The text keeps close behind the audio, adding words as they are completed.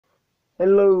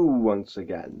Hello once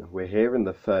again. We're here in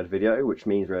the third video, which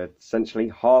means we're essentially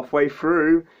halfway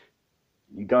through.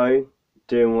 You go,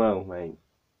 doing well, mate.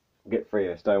 We'll get through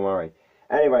this, don't worry.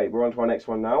 Anyway, we're on to our next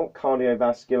one now.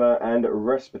 Cardiovascular and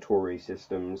respiratory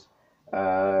systems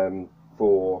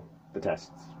for the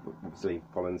tests. Obviously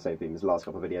following the same theme as the last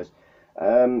couple of videos.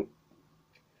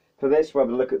 For this, we'll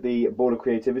have a look at the board of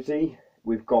creativity.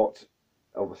 We've got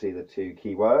obviously the two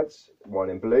keywords, one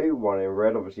in blue, one in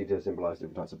red, obviously to symbolise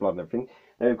different types of blood and everything.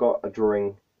 Then we've got a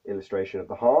drawing illustration of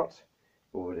the heart,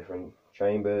 all the different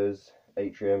chambers,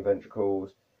 atrium,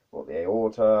 ventricles, what the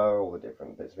aorta, all the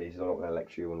different bits and pieces. I'm not going to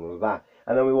lecture you on all of that.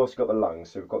 And then we've also got the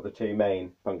lungs, so we've got the two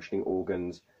main functioning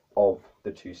organs of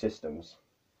the two systems.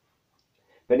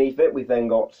 Beneath it, we've then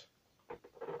got,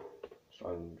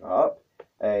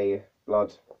 a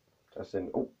blood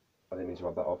testing. Oh, I didn't mean to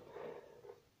rub that off.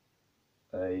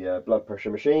 A blood pressure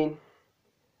machine,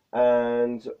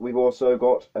 and we've also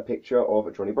got a picture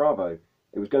of Johnny Bravo.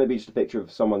 It was going to be just a picture of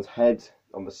someone's head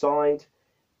on the side,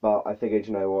 but I figured,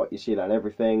 you know what, you see that in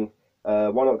everything,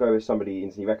 why not go with somebody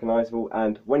instantly recognisable?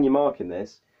 And when you're marking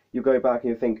this, you go back and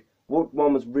you think, what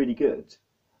one was really good?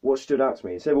 What stood out to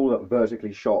me? Instead of all the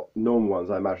vertically shot normal ones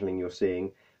I'm imagining you're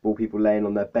seeing, all people laying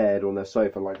on their bed or on their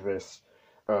sofa like this.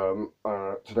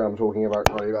 Today I'm talking about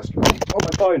cardiovascular. Oh, my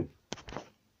phone!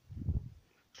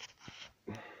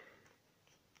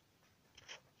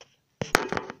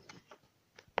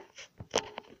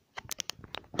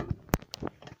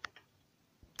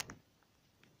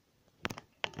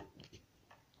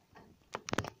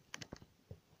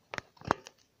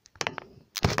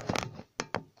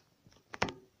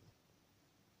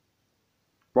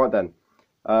 Right then,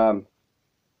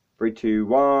 3, 2,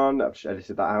 1, I've just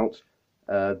edited that out.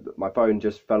 My phone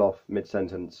just fell off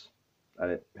mid-sentence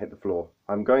and it hit the floor.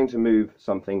 I'm going to move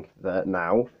something there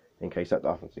now, in case that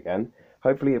happens again.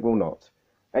 Hopefully it will not.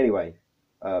 Anyway,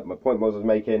 my point was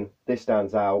making, this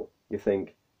stands out. You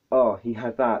think, oh, he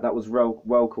had that, that was well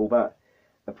cool, that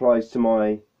applies to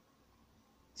my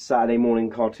Saturday morning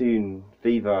cartoon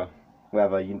fever,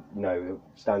 whatever, you know, it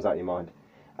stands out in your mind.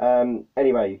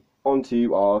 Anyway, on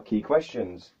to our key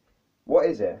questions. What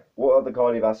is it? What are the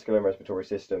cardiovascular and respiratory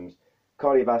systems?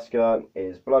 Cardiovascular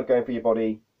is blood going through your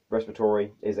body.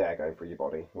 Respiratory is air going through your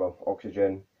body. Well,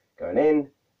 oxygen going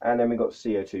in, and then we've got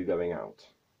CO2 going out,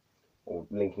 or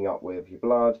linking up with your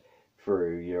blood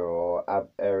through your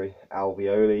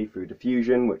alveoli, through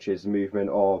diffusion, which is the movement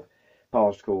of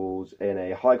particles in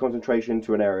a high concentration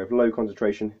to an area of low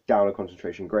concentration down a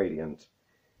concentration gradient.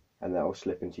 And that will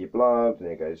slip into your blood, and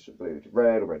it goes from blue to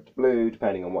red or red to blue,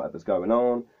 depending on whatever's going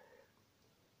on.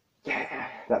 Yeah,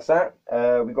 that's that.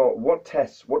 We got what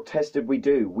tests? What test did we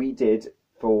do? We did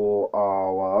for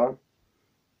our.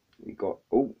 We got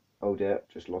oh dear,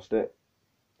 just lost it.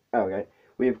 Okay,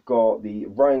 we've got the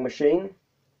rowing machine,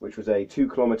 which was a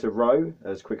 2-kilometer row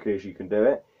as quickly as you can do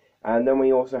it, and then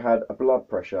we also had a blood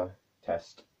pressure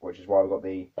test, which is why we've got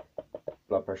the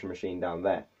blood pressure machine down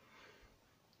there.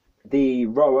 The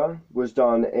rower was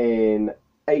done in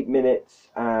 8 minutes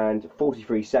and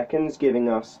 43 seconds, giving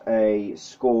us a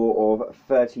score of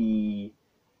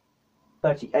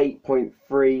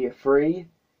 38.33,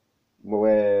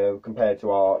 where compared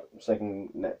to our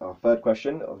third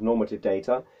question of normative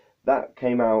data, that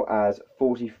came out as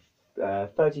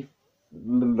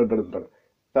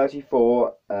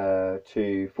 34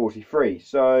 to 43.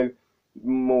 So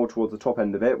more towards the top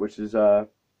end of it, which is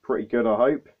pretty good, I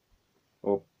hope.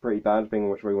 Or pretty bad, depending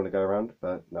on which way you want to go around,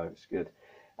 but no, it's good.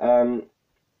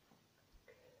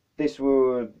 This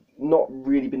would not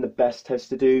really been the best test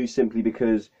to do, simply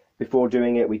because before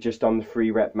doing it, we just done the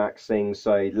 3-rep max thing,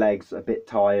 so legs a bit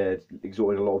tired,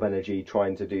 exerted a lot of energy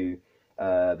trying to do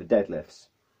the deadlifts.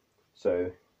 So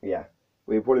yeah,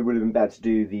 we probably would have been better to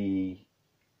do the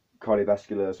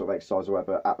cardiovascular sort of exercise or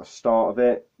whatever at the start of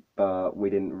it, but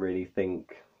we didn't really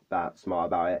think that smart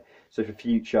about it. So for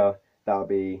future, that'll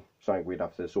be something we'd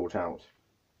have to sort out.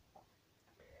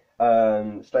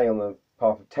 Staying on the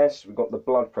path of tests, we've got the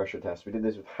blood pressure test. We did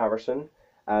this with Harrison,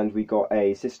 and we got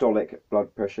a systolic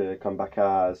blood pressure come back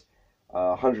as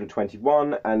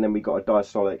 121, and then we got a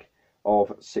diastolic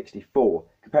of 64.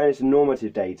 Comparing this to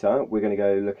normative data, we're going to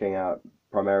go looking at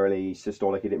primarily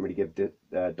systolic. He didn't really give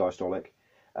diastolic.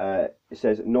 It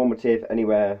says normative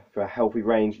anywhere for a healthy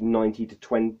range 90 to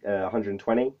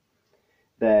 120.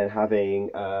 Then having,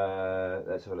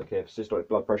 let's have a look here, systolic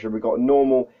blood pressure, we've got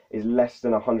normal is less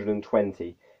than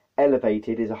 120.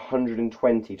 Elevated is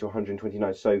 120 to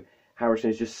 129. So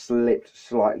Harrison has just slipped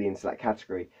slightly into that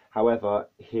category. However,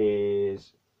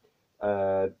 his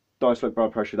diastolic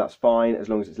blood pressure, that's fine. As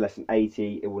long as it's less than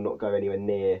 80, it will not go anywhere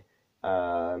near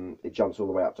It jumps all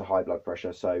the way up to high blood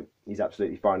pressure, so he's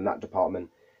absolutely fine in that department.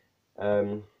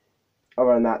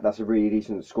 Other than that, that's a really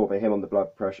decent score for him on the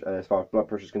blood pressure, as far as blood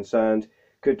pressure is concerned.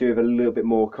 Could do with a little bit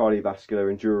more cardiovascular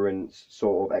endurance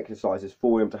sort of exercises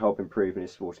for him to help improve in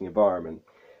his sporting environment.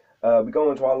 We go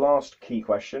on to our last key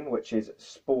question, which is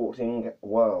sporting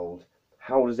world.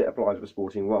 How does it apply to the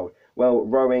sporting world? Well,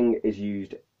 rowing is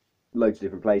used loads of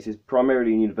different places,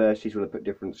 primarily in universities where they put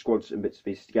different squads and bits and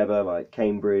pieces together, like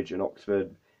Cambridge and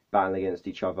Oxford battling against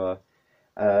each other.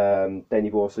 Then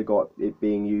you've also got it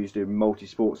being used in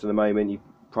multi-sports at the moment. You're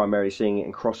primarily seeing it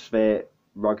in CrossFit,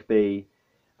 rugby,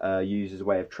 used as a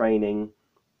way of training.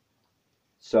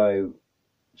 So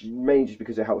mainly just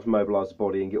because it helps mobilise the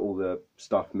body and get all the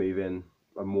stuff moving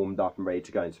and warmed up and ready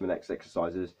to go into the next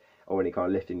exercises or any kind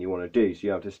of lifting you want to do. So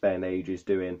you have to spend ages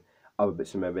doing other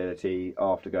bits of mobility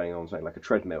after going on something like a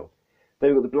treadmill. Then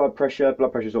we've got the blood pressure.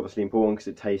 Blood pressure is obviously important because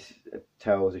it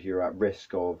tells if you're at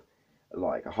risk of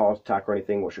like a heart attack or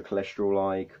anything, what's your cholesterol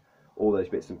like, all those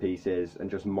bits and pieces, and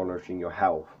just monitoring your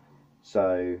health.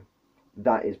 So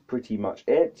that is pretty much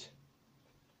it.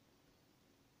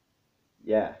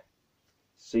 Yeah.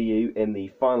 See you in the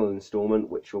final instalment,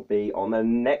 which will be on the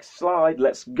next slide.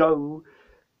 Let's go.